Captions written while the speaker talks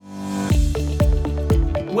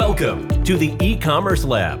Welcome to the e-commerce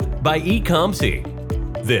lab by eComcy.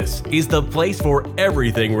 This is the place for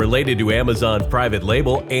everything related to Amazon private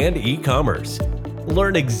label and e-commerce.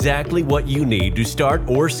 Learn exactly what you need to start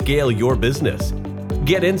or scale your business.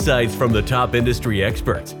 Get insights from the top industry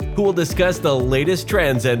experts who will discuss the latest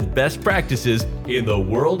trends and best practices in the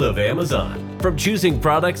world of Amazon. From choosing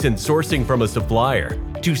products and sourcing from a supplier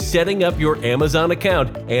to setting up your Amazon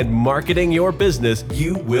account and marketing your business,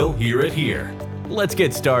 you will hear it here. Let's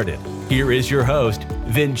get started. Here is your host,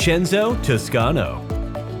 Vincenzo Toscano.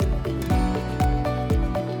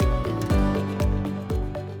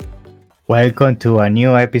 Welcome to a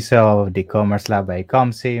new episode of the Commerce Lab by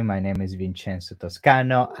eComcy. My name is Vincenzo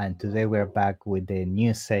Toscano, and today we're back with the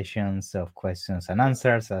new sessions of questions and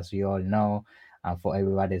answers. As you all know, and for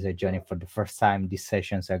everybody that's joining for the first time, these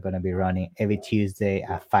sessions are going to be running every Tuesday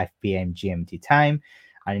at 5 p.m. GMT time.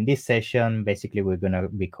 And in this session, basically, we're going to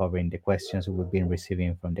be covering the questions we've been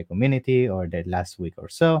receiving from the community or the last week or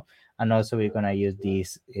so. And also, we're going to use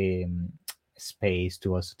this space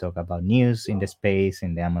to also talk about news in the space,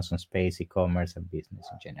 in the Amazon space, e-commerce, and business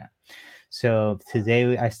in general. So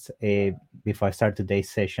today, before I start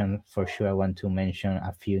today's session, for sure, I want to mention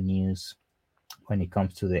a few news when it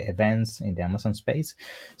comes to the events in the Amazon space.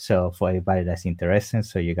 So for everybody that's interested,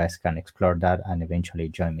 so you guys can explore that and eventually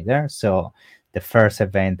join me there. So the first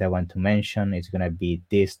event I want to mention is going to be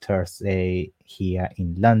this Thursday here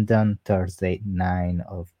in London, Thursday, 9th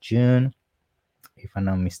of June. If I'm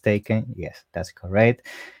not mistaken, yes, that's correct.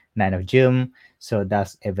 9th of June. So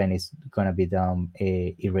that event is going to be done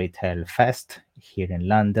a retail fest here in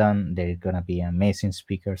London. There's going to be amazing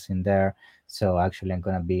speakers in there. So actually, I'm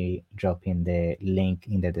going to be dropping the link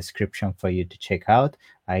in the description for you to check out.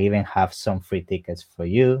 I even have some free tickets for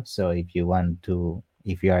you. So if you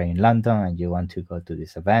are in London and you want to go to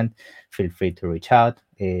this event, feel free to reach out.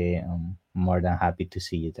 I'm more than happy to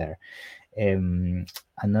see you there.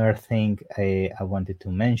 Another thing I wanted to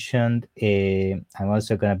mention, I'm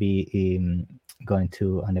also going to be going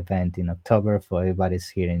to an event in October for everybody's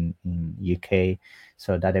here in UK.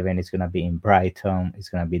 So that event is going to be in Brighton. It's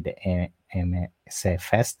going to be the MSA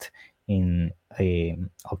Fest in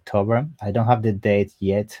October. I don't have the date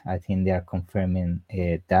yet. I think they are confirming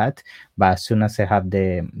that. But as soon as I have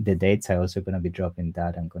the dates, I'm also going to be dropping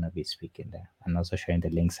that. I'm going to be speaking there and also sharing the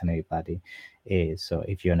links and everybody. So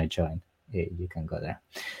if you want to join, you can go there.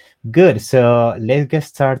 Good. So let's get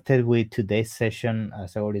started with today's session.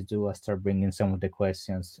 As I always do, I start bringing some of the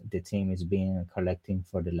questions the team is been collecting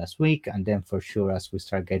for the last week. And then for sure, as we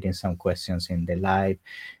start getting some questions in the live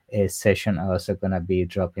session, I'm also going to be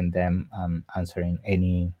dropping them, answering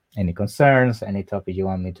any concerns, any topic you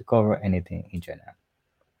want me to cover, anything in general.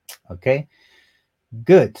 Okay,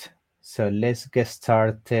 good. So let's get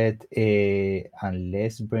started and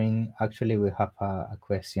let's bring, actually we have a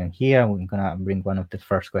question here. We're gonna bring one of the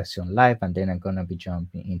first questions live, and then I'm gonna be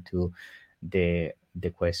jumping into the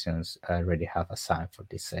questions I already have assigned for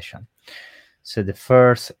this session. So the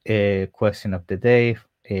first question of the day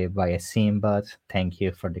by Simbad. Thank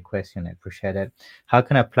you for the question, I appreciate it. How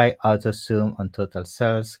can I apply auto zoom on total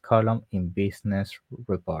sales column in business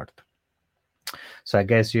report? So I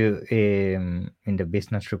guess you in the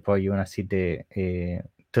business report, you want to see the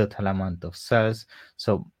total amount of sales.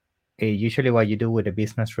 So usually what you do with the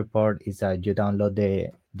business report is that you download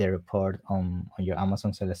the report on your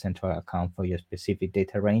Amazon Seller Central account for your specific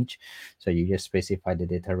data range. So you just specify the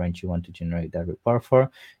data range you want to generate that report for.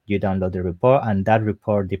 You download the report, and that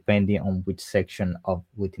report, depending on which section of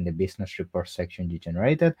within the business report section you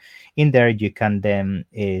generated, in there you can then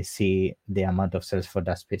see the amount of sales for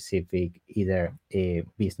that specific either a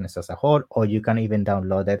business as a whole, or you can even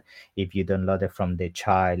download it. If you download it from the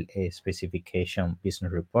child specification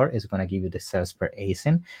business report, it's going to give you the sales per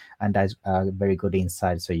ASIN, and that's a very good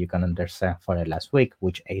insight, so you can understand for the last week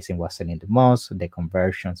which ASIN was selling the most, the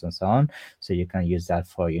conversions, and so on. So you can use that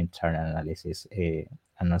for your internal analysis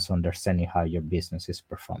and also understanding how your business is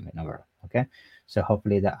performing overall. Okay, so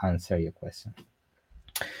hopefully that answers your question.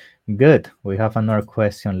 Good. We have another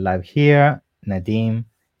question live here. Nadim,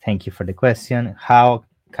 thank you for the question. How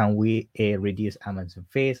can we reduce Amazon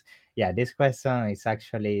fees? Yeah, this question is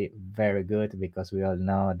actually very good because we all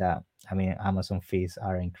know that, Amazon fees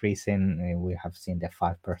are increasing. We have seen the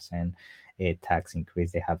 5% tax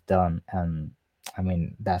increase they have done. And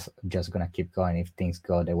that's just going to keep going if things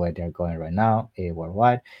go the way they're going right now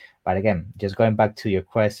worldwide. But again, just going back to your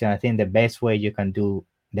question, I think the best thing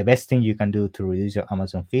you can do to reduce your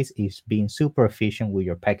Amazon fees is being super efficient with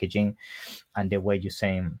your packaging and the way you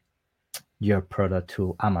send your product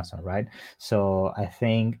to Amazon, right? So I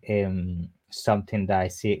think something that I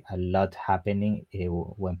see a lot happening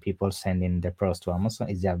when people send in their products to Amazon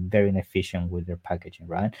is they are very inefficient with their packaging,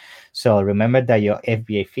 right? So remember that your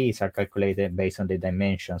FBA fees are calculated based on the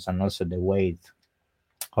dimensions and also the weight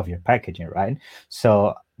of your packaging, right?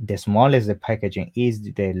 So the smallest the packaging is,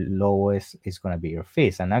 the lowest is going to be your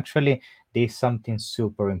fees. And actually, this is something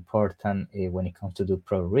super important when it comes to do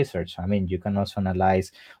product research. I mean, you can also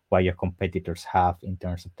analyze what your competitors have in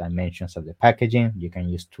terms of dimensions of the packaging. You can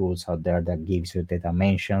use tools out there that gives you the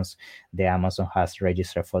dimensions the Amazon has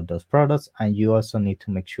registered for those products, and you also need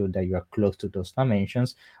to make sure that you are close to those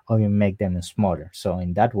dimensions or you make them smaller. So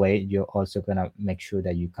in that way, you're also gonna make sure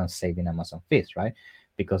that you can save in Amazon fees, right?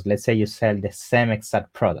 Because let's say you sell the same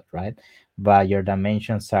exact product, right? But your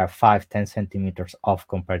dimensions are 5-10 centimeters off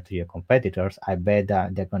compared to your competitors. I bet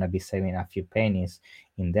that they're going to be saving a few pennies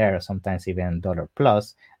in there, sometimes even dollar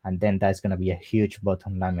plus. And then that's going to be a huge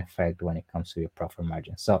bottom line effect when it comes to your profit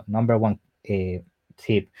margin. So, number one,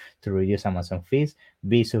 tip to reduce Amazon fees: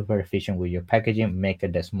 be super efficient with your packaging, make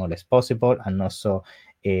it the smallest possible, and also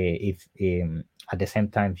if at the same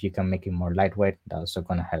time if you can make it more lightweight, that's also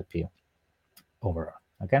going to help you overall.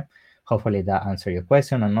 Okay, hopefully that answer your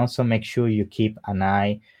question. And also make sure you keep an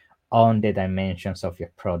eye on the dimensions of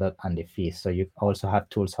your product and the fees. So you also have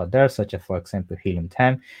tools out there, such as, for example, Helium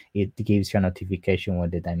 10. It gives you a notification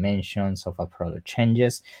when the dimensions of a product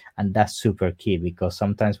changes, and that's super key because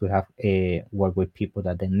sometimes we have a work with people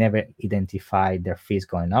that they never identify their fees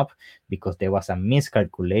going up because there was a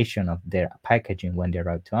miscalculation of their packaging when they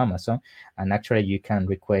arrived to Amazon. And actually, you can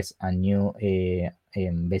request a new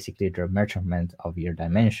basically the measurement of your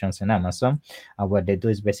dimensions in Amazon. And what they do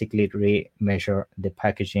is basically re-measure the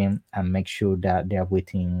packaging and make sure that they are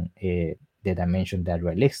within the dimension that are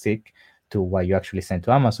realistic to what you actually send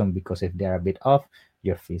to Amazon. Because if they are a bit off,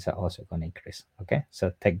 your fees are also going to increase. Okay,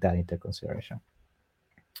 so take that into consideration.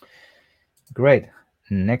 Great.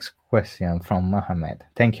 Next question from Mohammed.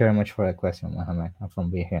 Thank you very much for the question, Mohammed, and from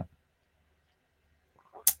being here.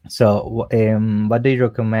 So, what do you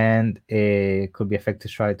recommend? Could be effective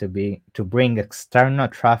try to bring external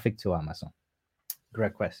traffic to Amazon.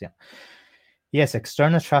 Great question. Yes,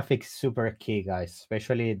 external traffic is super key, guys.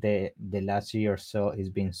 Especially the last year or so, it's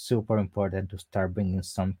been super important to start bringing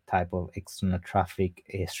some type of external traffic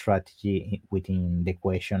strategy within the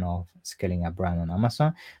equation of scaling a brand on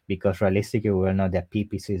Amazon. Because realistically, we all know that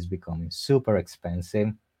PPC is becoming super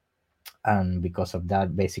expensive, and because of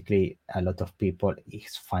that, basically a lot of people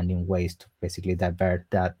is finding ways to basically divert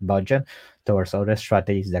that budget towards other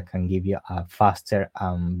strategies that can give you a faster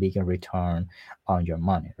and bigger return on your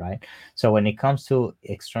money, right? So when it comes to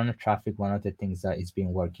external traffic, one of the things that is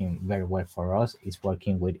been working very well for us is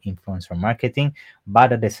working with influencer marketing,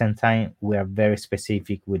 but at the same time we are very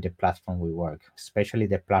specific with the platform we work, especially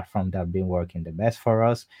the platform that been working the best for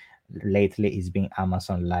us lately is being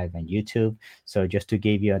Amazon Live and YouTube. So just to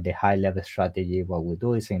give you the high level strategy, what we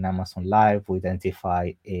do is in Amazon Live, we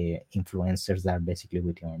identify influencers that are basically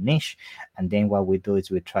within our niche. And then what we do is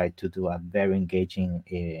we try to do a very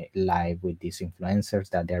engaging live with these influencers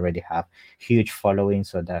that they already have huge following.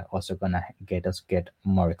 So that also gonna get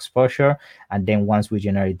more exposure. And then once we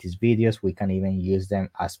generate these videos, we can even use them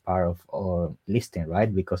as part of our listing,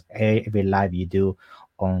 right? Because every live you do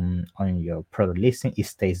on your product listing, it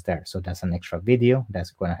stays there. So that's an extra video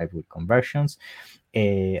that's going to help with conversions,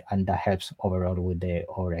 and that helps overall with the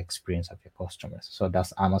overall experience of your customers. So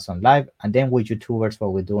that's Amazon Live. And then with YouTubers,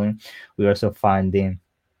 what we're doing, we're also finding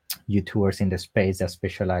YouTubers in the space that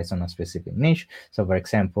specialize on a specific niche. So for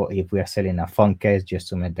example, if we are selling a phone case, just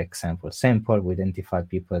to make the example simple, we identify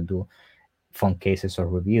people that do phone cases or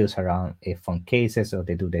reviews around phone cases, or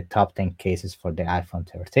they do the top 10 cases for the iPhone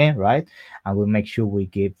 13, right? And we make sure we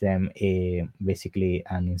give them basically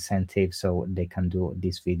an incentive so they can do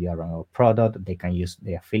this video around our product. They can use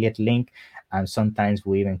the affiliate link, and sometimes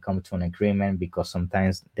we even come to an agreement because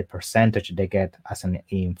sometimes the percentage they get as an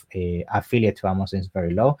affiliate to Amazon is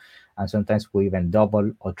very low, and sometimes we even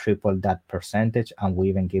double or triple that percentage, and we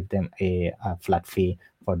even give them a flat fee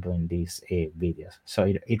for doing these videos. So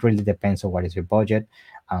it really depends on what is your budget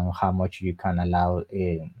and how much you can allow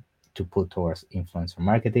to put towards influencer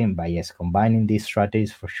marketing. But yes, combining these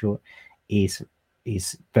strategies for sure is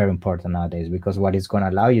very important nowadays, because what it's going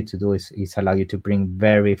to allow you to do is allow you to bring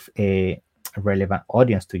very relevant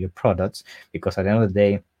audience to your products. Because at the end of the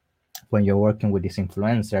day, when you're working with these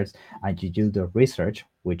influencers and you do the research,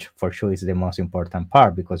 which for sure is the most important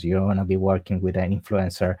part, because you're going to be working with an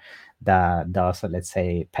influencer that does, let's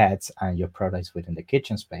say, pets, and your product is within the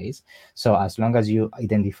kitchen space. So as long as you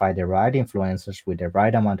identify the right influencers with the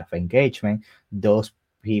right amount of engagement, those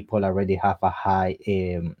people already have a high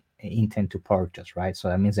intent to purchase, right? So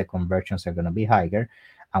that means the conversions are going to be higher.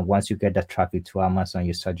 And once you get the traffic to Amazon,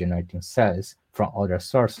 you start generating sales from other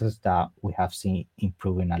sources that we have seen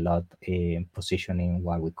improving a lot in positioning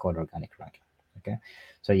what we call organic ranking. Okay.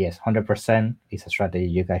 So yes, 100% is a strategy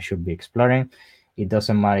you guys should be exploring. It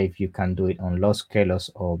doesn't matter if you can do it on low scale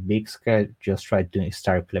or big scale. Just try to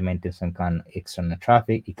start implementing some kind of external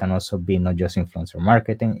traffic. It can also be not just influencer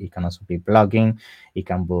marketing. It can also be blogging. It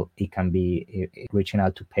can be reaching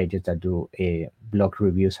out to pages that do blog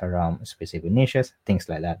reviews around specific niches, things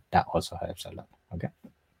like that. That also helps a lot. Okay.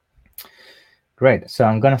 Great. So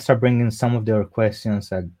I'm gonna start bringing some of the questions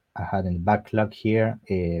that I had in the backlog here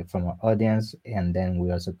from our audience, and then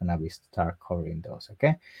we're also gonna be start covering those.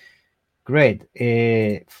 Okay. Great.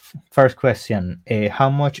 First question: how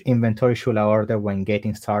much inventory should I order when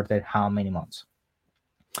getting started? How many months?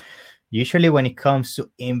 Usually, when it comes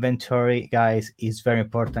to inventory, guys, it's very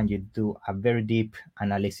important you do a very deep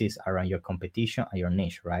analysis around your competition and your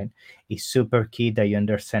niche, right? It's super key that you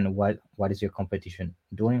understand what is your competition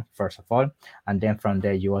doing, first of all. And then from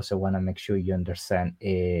there, you also want to make sure you understand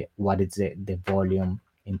what is the volume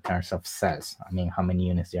in terms of sales. I mean, how many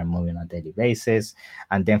units they are moving on a daily basis.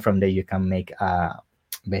 And then from there, you can make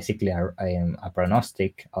basically a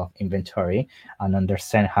prognostic of inventory and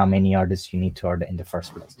understand how many orders you need to order in the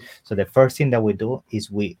first place. So the first thing that we do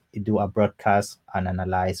is we do a broadcast and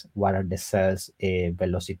analyze what are the sales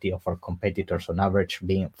velocity of our competitors on average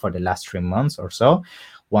being for the last 3 months or so.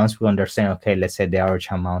 Once we understand, okay, let's say the average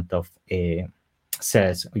amount of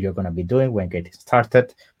sales you're going to be doing when getting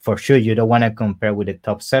started. For sure, you don't want to compare with the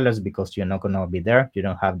top sellers because you're not going to be there. You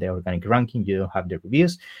don't have the organic ranking, you don't have the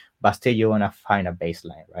reviews, but still you want to find a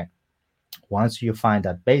baseline, right? Once you find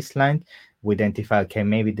that baseline, we identify, okay,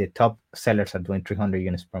 maybe the top sellers are doing 300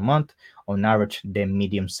 units per month. On average, the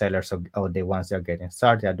medium sellers or the ones that are getting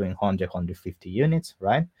started are doing 100, 150 units,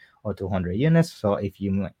 right? Or 200 units. So if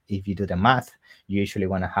you do the math, you usually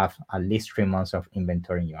want to have at least 3 months of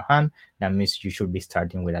inventory in your hand. That means you should be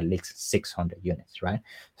starting with at least 600 units, right?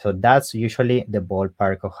 So that's usually the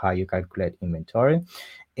ballpark of how you calculate inventory.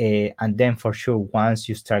 And then for sure, once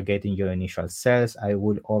you start getting your initial sales, I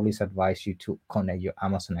would always advise you to connect your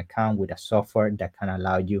Amazon account with a software that can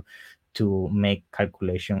allow you to make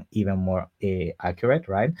calculation even more accurate,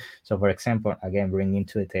 right? So for example, again, bringing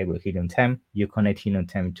to the table Helium 10, you connect Helium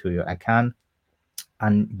 10 to your account,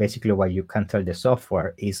 and basically what you can tell the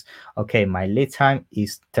software is, okay, my lead time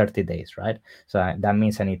is 30 days, right? So that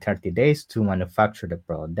means I need 30 days to manufacture the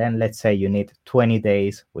product. Then let's say you need 20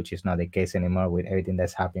 days, which is not the case anymore with everything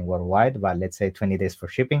that's happening worldwide, but let's say 20 days for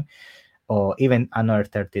shipping, or even another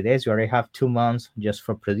 30 days. You already have 2 months just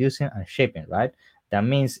for producing and shipping, right? That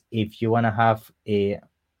means if you want to have a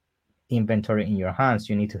inventory in your hands,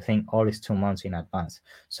 you need to think all these 2 months in advance.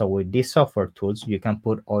 So with these software tools, you can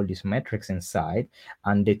put all these metrics inside,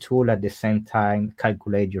 and the tool at the same time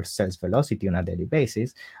calculate your sales velocity on a daily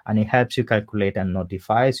basis, and it helps you calculate and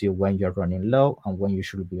notifies you when you're running low and when you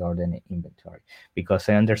should be ordering inventory. Because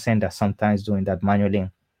I understand that sometimes doing that manually,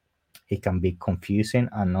 it can be confusing,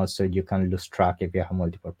 and also you can lose track if you have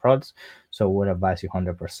multiple products. So I would advise you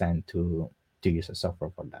 100% to use a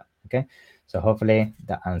software for that. Okay, so hopefully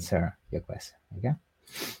that answer your question. Okay,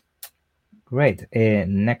 great.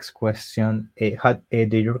 Next question: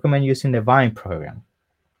 do you recommend using the Vine program?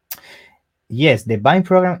 Yes, the Vine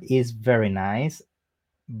program is very nice,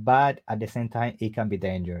 but at the same time it can be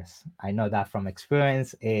dangerous. I know that from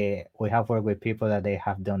experience. We have worked with people that they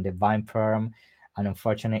have done the Vine program, and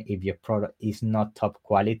unfortunately, if your product is not top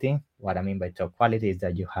quality, what I mean by top quality is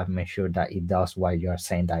that you have made sure that it does what you are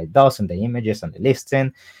saying that it does in the images and the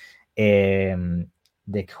listing.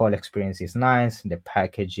 The whole experience is nice, the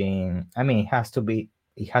packaging, I mean,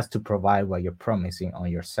 it has to provide what you're promising on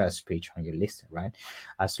your sales pitch, on your listing, right?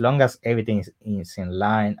 As long as everything is in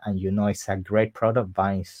line and you know it's a great product,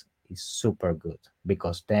 Vine is super good,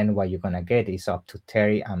 because then what you're gonna get is up to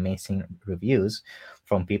 30 amazing reviews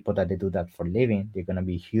from people that they do that for living. They're gonna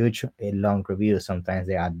be huge, long reviews. Sometimes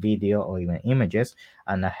they add video or even images,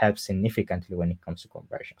 and that helps significantly when it comes to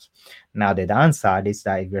conversions. Now the downside is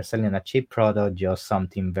that if you're selling a cheap product, just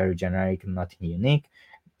something very generic, nothing unique,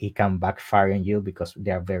 it can backfire on you because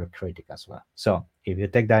they are very critical as well. So if you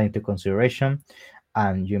take that into consideration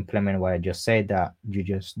and you implement what I just said, that you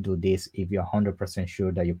just do this if you're 100%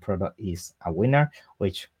 sure that your product is a winner,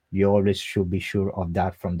 which you always should be sure of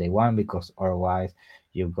that from day one, because otherwise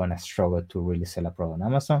you're gonna struggle to really sell a product on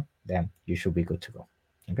Amazon. Then you should be good to go.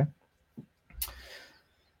 Okay.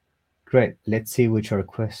 Great. Let's see which other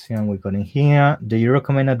question we got in here. Do you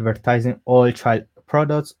recommend advertising all child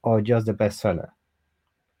products or just the bestseller?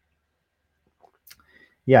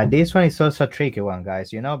 Yeah, this one is also a tricky one,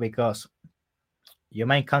 guys, because you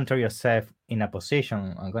might encounter yourself in a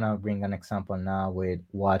position. I'm gonna bring an example now with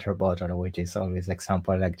water bottle, which is always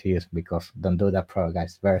example I like to use because don't do that pro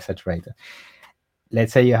guys, very saturated.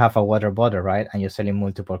 Let's say you have a water bottle, right? And you're selling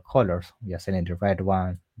multiple colors. You're selling the red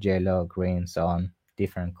one, yellow, green, so on,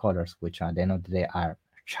 different colors, which at the end of the day are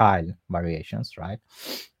child variations, right?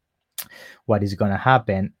 What is going to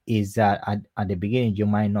happen is that at the beginning you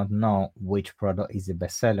might not know which product is the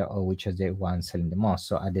best seller or which is the one selling the most.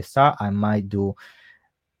 So at the start I might do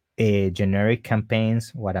generic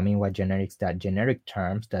campaigns. What I mean by generics, that generic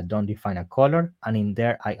terms that don't define a color, and in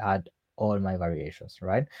there I add all my variations,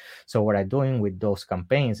 right? So what I'm doing with those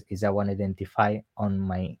campaigns is I want to identify on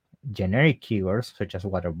my generic keywords such as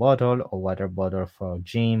water bottle for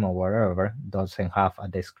gym or whatever doesn't have a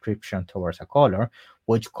description towards a color,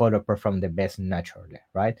 which color perform the best naturally,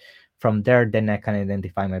 right? From there, then I can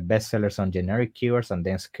identify my best sellers on generic keywords and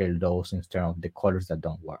then scale those instead of the colors that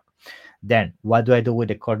don't work. Then what do I do with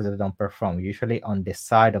the colors that don't perform? Usually on the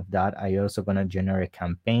side of that, I also gonna generate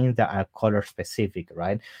campaigns that are color specific,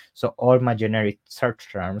 right? So all my generic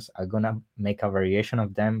search terms are gonna make a variation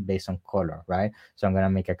of them based on color, right? So I'm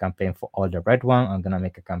gonna make a campaign for all the red one, I'm gonna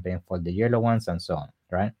make a campaign for the yellow ones, and so on,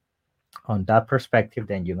 right? On that perspective,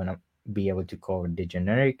 then you're gonna be able to cover the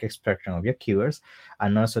generic expression of your keywords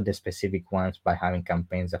and also the specific ones by having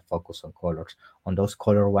campaigns that focus on colors. On those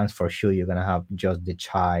color ones, for sure, you're gonna have just the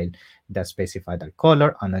child that specify that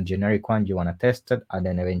color, and a generic one you wanna test it, and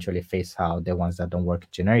then eventually phase out the ones that don't work in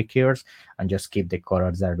generic keywords and just keep the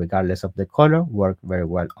colors that, regardless of the color, work very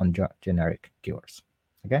well on generic keywords.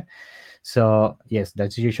 Okay, so yes,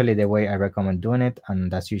 that's usually the way I recommend doing it,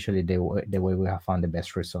 and that's usually the way we have found the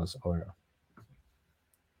best results overall.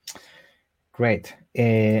 Great.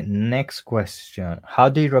 Next question. How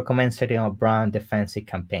do you recommend setting up brand defensive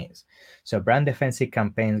campaigns? So, brand defensive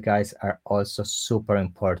campaigns, guys, are also super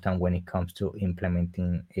important when it comes to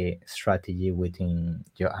implementing a strategy within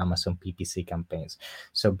your Amazon PPC campaigns.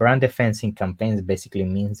 So, brand defensive campaigns basically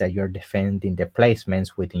means that you're defending the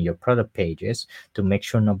placements within your product pages to make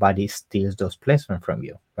sure nobody steals those placements from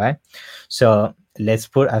you, right? So, let's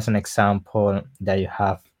put as an example that you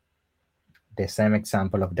have the same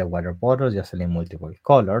example of the water bottles, you're selling multiple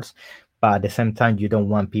colors, but at the same time, you don't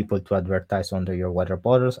want people to advertise under your water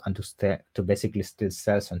bottles and to basically still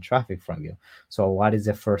sell some traffic from you. So, what is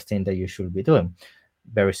the first thing that you should be doing?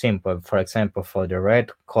 Very simple. For example, for the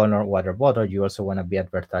red color water bottle, you also want to be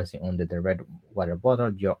advertising under the red water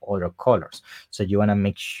bottle your other colors. So you want to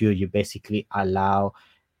make sure you basically allow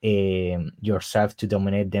yourself to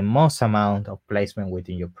dominate the most amount of placement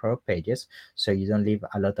within your pro pages, so you don't leave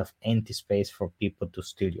a lot of empty space for people to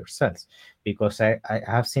steal your sales. Because I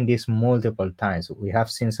have seen this multiple times. We have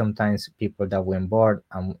seen sometimes people that went bored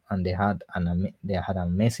and they had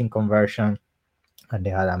amazing conversion and they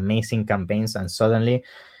had amazing campaigns, and suddenly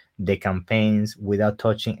the campaigns, without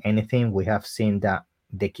touching anything, we have seen that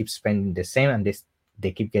they keep spending the same, and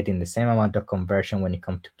they keep getting the same amount of conversion when it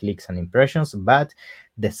comes to clicks and impressions, but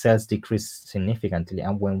the sales decrease significantly.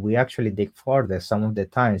 And when we actually dig further, some of the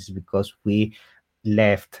times because we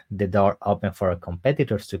left the door open for our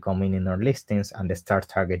competitors to come in our listings, and they start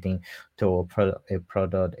targeting to a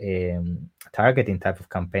product targeting type of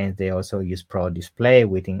campaigns. They also use pro display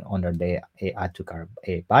within under the add to cart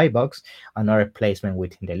buy box, another placement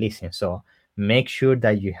within the listing. So make sure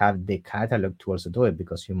that you have the catalog to also do it,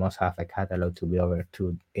 because you must have a catalog to be able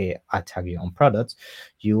to attack your own products.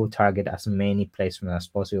 You target as many placements as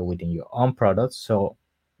possible within your own products. So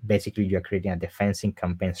basically you're creating a defensive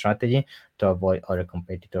campaign strategy to avoid other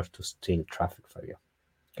competitors to steal traffic for you.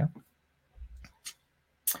 Okay.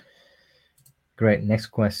 Great. Next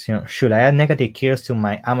question. Should I add negative keywords to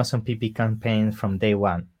my Amazon PP campaign from day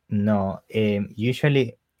one? No.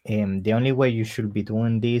 Usually, the only way you should be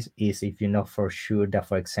doing this is if you know for sure that,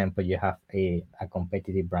 for example, you have a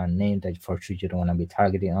competitive brand name that for sure you don't want to be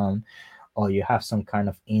targeting on, or you have some kind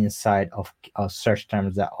of insight of search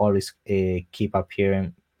terms that always keep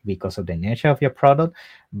appearing because of the nature of your product.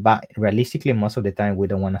 But realistically, most of the time, we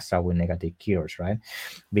don't want to start with negative keywords, right?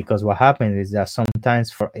 Because what happens is that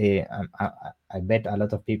sometimes for I bet a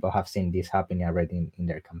lot of people have seen this happening already in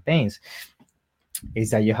their campaigns, is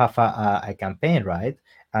that you have a campaign, right?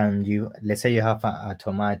 And you, let's say you have a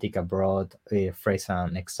automatic abroad phrase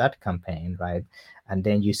and exact campaign, right? And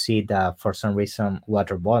then you see that for some reason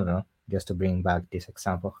water bottle, just to bring back this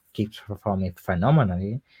example, keeps performing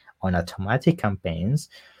phenomenally on automatic campaigns.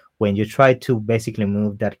 When you try to basically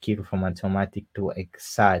move that keyword from automatic to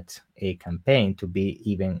exact a campaign to be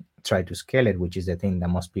even try to scale it, which is the thing that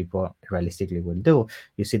most people realistically will do,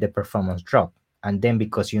 you see the performance drop. And then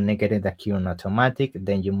because you negated the keyword on automatic,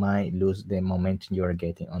 then you might lose the momentum you're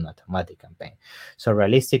getting on automatic campaign. So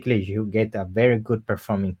realistically, you get a very good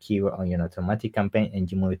performing keyword on your automatic campaign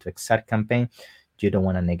and you move it to exact campaign, you don't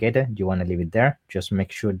want to negate it, you want to leave it there. Just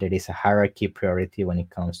make sure there is a hierarchy priority when it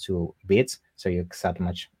comes to bids, so your exact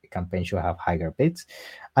match campaign should have higher bids.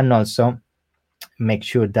 And also make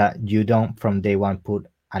sure that you don't from day one put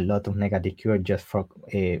a lot of negative keywords just for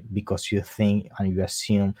because you think and you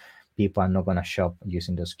assume people are not going to shop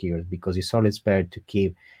using those keywords, because it's always better to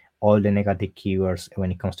keep all the negative keywords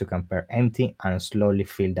when it comes to compare empty and slowly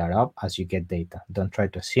fill that up as you get data. Don't try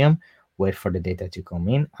to assume, wait for the data to come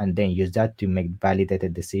in and then use that to make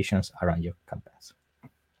validated decisions around your campaigns.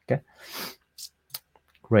 Okay,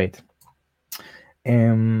 great.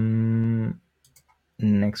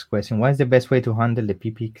 Next question. What is the best way to handle the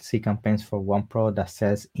PPC campaigns for one product that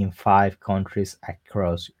sells in 5 countries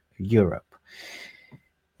across Europe?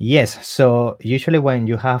 Yes, so usually when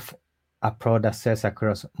you have a product that sells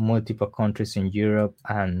across multiple countries in Europe,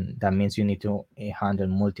 and that means you need to handle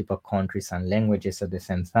multiple countries and languages at the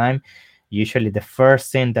same time, usually the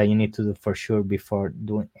first thing that you need to do for sure before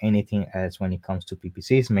doing anything else when it comes to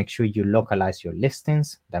PPC is make sure you localize your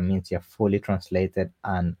listings. That means they're fully translated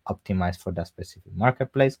and optimized for that specific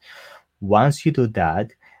marketplace. Once you do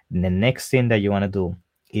that, the next thing that you want to do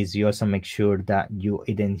is you also make sure that you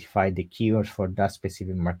identify the keywords for that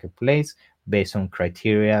specific marketplace based on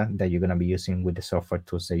criteria that you're going to be using with the software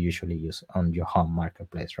tools that you usually use on your home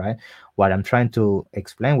marketplace, right? What I'm trying to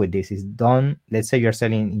explain with this is, don't, let's say you're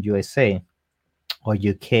selling in USA or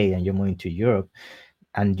UK and you're moving to Europe,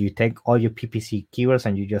 and you take all your PPC keywords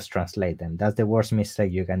and you just translate them. That's the worst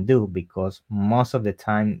mistake you can do, because most of the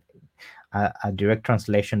time a direct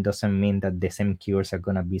translation doesn't mean that the same keywords are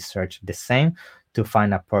going to be searched the same to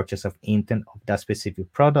find a purchase of intent of that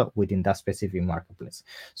specific product within that specific marketplace.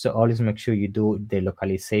 So always make sure you do the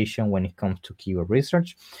localization when it comes to keyword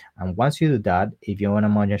research. And once you do that, if you want to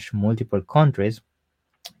manage multiple countries,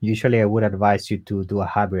 usually I would advise you to do a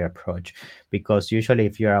hybrid approach, because usually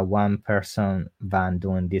if you're a one person band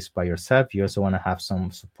doing this by yourself, you also want to have some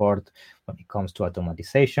support when it comes to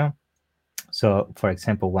automatization. So, for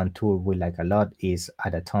example, one tool we like a lot is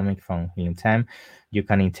Atomic from Helium 10. You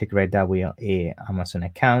can integrate that with a Amazon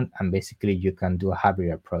account, and basically you can do a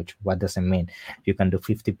hybrid approach. What does it mean? You can do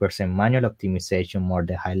 50% manual optimization, more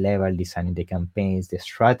the high level, designing the campaigns, the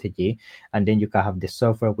strategy, and then you can have the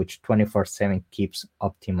software which 24/7 keeps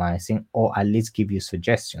optimizing, or at least give you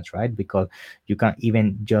suggestions, right? Because you can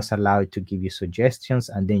even just allow it to give you suggestions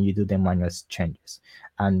and then you do the manual changes.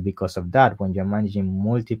 And because of that, when you're managing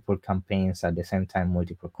multiple campaigns at the same time,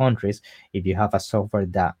 multiple countries, if you have a software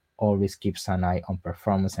that always keeps an eye on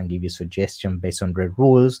performance and give you suggestions based on the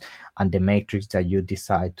rules and the matrix that you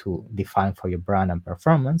decide to define for your brand and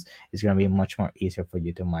performance, it's going to be much more easier for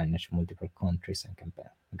you to manage multiple countries and campaigns.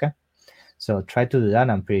 Okay, so try to do that.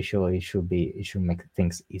 I'm pretty sure it should make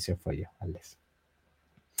things easier for you at least.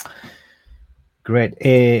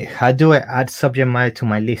 Great. How do I add subject matter to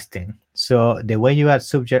my listing? So the way you add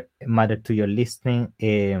subject matter to your listing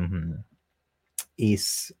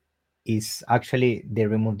is actually they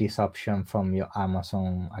remove this option from your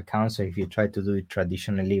Amazon account. So if you try to do it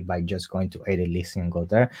traditionally by just going to edit listing and go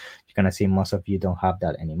there, you're gonna see most of you don't have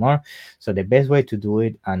that anymore. So the best way to do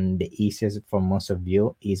it, and the easiest for most of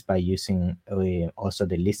you, is by using also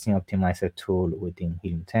the listing optimizer tool within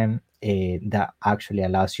Helium 10. That actually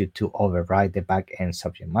allows you to override the back-end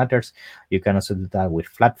subject matters. You can also do that with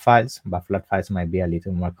flat files, but flat files might be a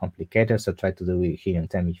little more complicated, so try to do it with Helium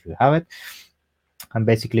 10 if you have it. And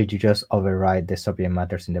basically you just override the subject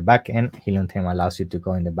matters in the back end. Helium 10 allows you to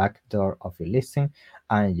go in the back door of your listing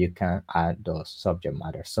and you can add those subject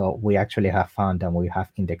matters. So we actually have found that we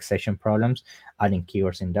have indexation problems. Adding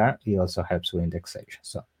keywords in there, it also helps with indexation.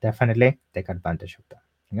 So definitely take advantage of that.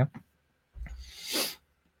 Yeah.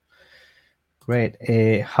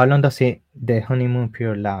 Great. How long does the honeymoon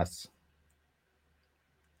period last?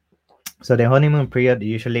 So the honeymoon period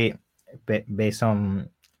usually based on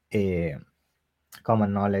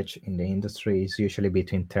common knowledge in the industry is usually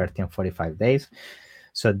between 30 and 45 days.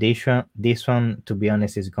 So this one, to be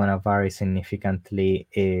honest, is gonna vary significantly.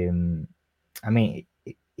 I mean,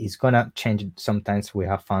 it's gonna change. Sometimes we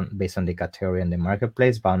have found based on the category and the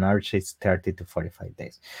marketplace, but on average it's 30 to 45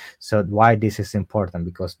 days. So why this is important?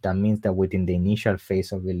 Because that means that within the initial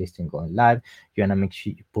phase of the listing going live, you wanna make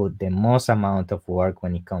sure you put the most amount of work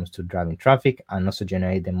when it comes to driving traffic and also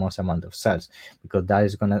generate the most amount of sales, because that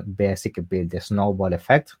is gonna basically build the snowball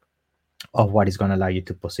effect of what is going to allow you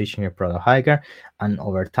to position your product higher, and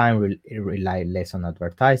over time rely less on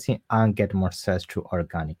advertising and get more sales through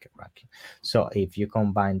organic ranking. So if you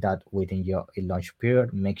combine that within your launch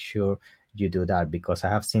period, make sure you do that, because I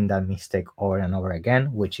have seen that mistake over and over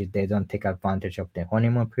again, which is they don't take advantage of the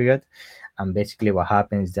honeymoon period. And basically what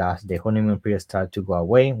happens is that the honeymoon period starts to go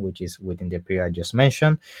away, which is within the period I just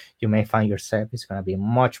mentioned, you may find yourself it's going to be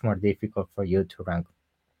much more difficult for you to rank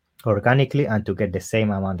organically and to get the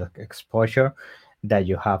same amount of exposure that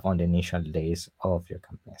you have on the initial days of your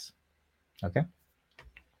campaigns. Okay,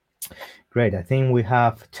 great. I think we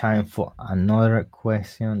have time for another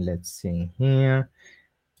question. Let's see here.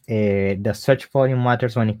 The search volume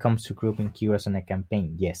matters when it comes to grouping keywords on a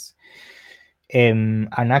campaign. Yes. And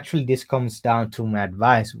actually, this comes down to my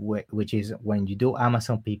advice, which is when you do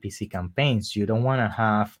Amazon PPC campaigns, you don't want to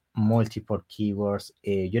have multiple keywords.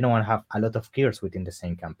 You don't want to have a lot of keywords within the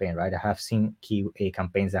same campaign, right? I have seen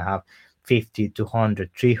campaigns that have 50, 200,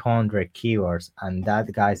 300 keywords, and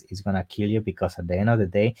that, guys, is going to kill you, because at the end of the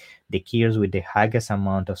day, the keywords with the highest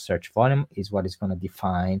amount of search volume is what is going to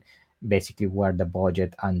define basically where the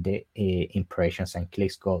budget and the impressions and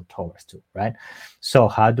clicks go towards to, right? So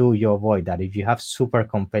how do you avoid that? If you have super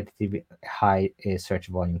competitive high search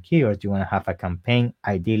volume keywords, you want to have a campaign,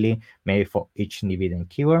 ideally maybe for each individual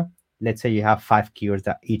keyword. Let's say you have 5 keywords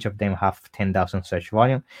that each of them have 10,000 search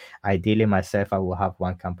volume. Ideally, myself, I will have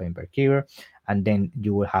one campaign per keyword, and then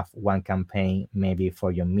you will have one campaign maybe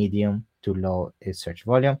for your medium to low search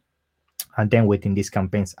volume. And then within these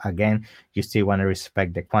campaigns, again, you still want to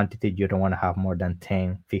respect the quantity. You don't want to have more than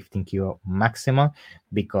 10, 15 keyword maximum,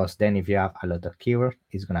 because then if you have a lot of keywords,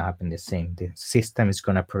 it's going to happen the same. The system is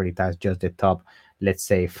going to prioritize just the top, let's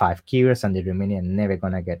say 5 keywords, and the remaining are never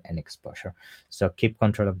going to get any exposure. So keep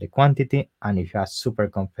control of the quantity. And if you have super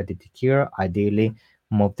competitive keyword, ideally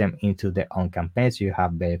move them into their own campaigns. You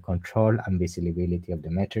have better control and visibility of the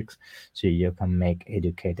metrics, so you can make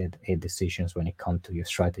educated decisions when it comes to your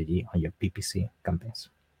strategy on your PPC campaigns.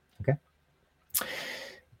 Okay,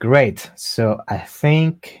 great. So I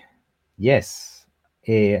think, yes,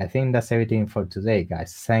 I think that's everything for today,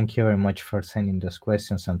 guys. Thank you very much for sending those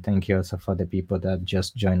questions, and thank you also for the people that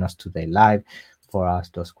just joined us today live for us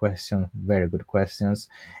those questions. Very good questions.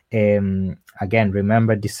 Again,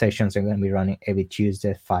 remember, these sessions are going to be running every Tuesday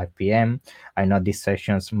at 5 p.m. I know these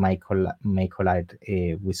sessions may collide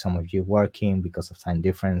with some of you working because of time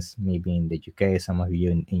difference, maybe in the UK, some of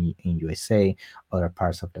you in USA, other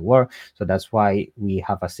parts of the world. So that's why we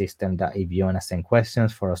have a system that if you want to send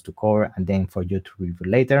questions for us to cover and then for you to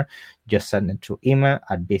review later, just send it through email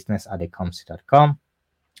at business@ecomc.com,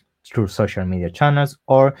 through social media channels,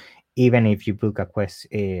 or even if you book a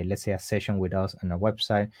let's say a session with us on our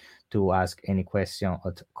website to ask any question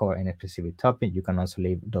or to cover any specific topic, you can also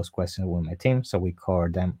leave those questions with my team, so we cover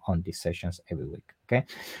them on these sessions every week. Okay,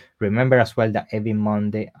 remember as well that every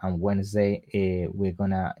Monday and Wednesday we're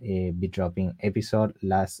gonna be dropping episode.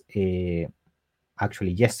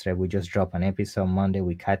 Actually yesterday we just dropped an episode Monday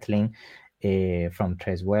with Kathleen from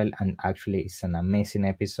Treswell, and actually it's an amazing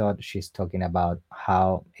episode. She's talking about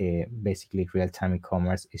how basically real-time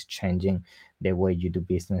e-commerce is changing the way you do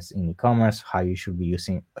business in e-commerce, how you should be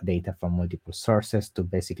using data from multiple sources to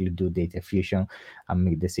basically do data fusion and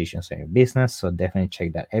make decisions in your business. So definitely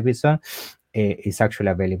check that episode. It's actually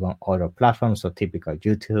available on other platforms, so typical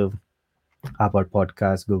YouTube, Apple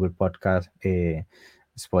Podcasts, Google Podcasts,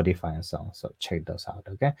 Spotify, and so on. So check those out.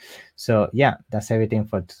 Okay, so yeah, that's everything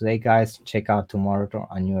for today, guys. Check out tomorrow,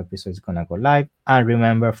 a new episode is gonna go live. And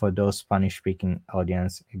remember, for those Spanish speaking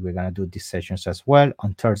audience, we're gonna do these sessions as well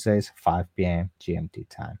on Thursdays 5 p.m. GMT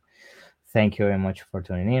time. Thank you very much for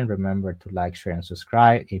tuning in. Remember to like, share, and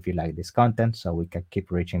subscribe if you like this content, so we can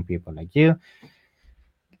keep reaching people like you.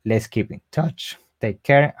 Let's keep in touch. Take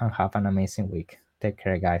care and have an amazing week. Take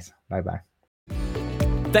care, guys. Bye-bye.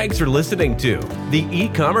 Thanks for listening to the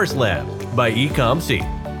E-Commerce Lab by Ecomc.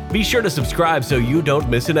 Be sure to subscribe so you don't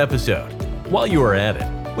miss an episode. While you are at it,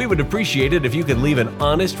 we would appreciate it if you could leave an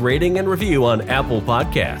honest rating and review on Apple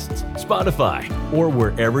Podcasts, Spotify, or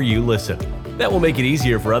wherever you listen. That will make it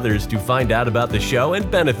easier for others to find out about the show and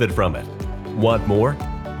benefit from it. Want more?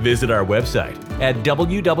 Visit our website at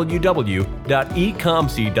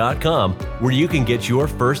www.ecomc.com, where you can get your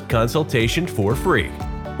first consultation for free.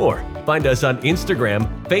 Or find us on Instagram,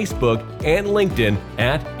 Facebook, and LinkedIn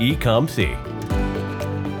at Ecomc.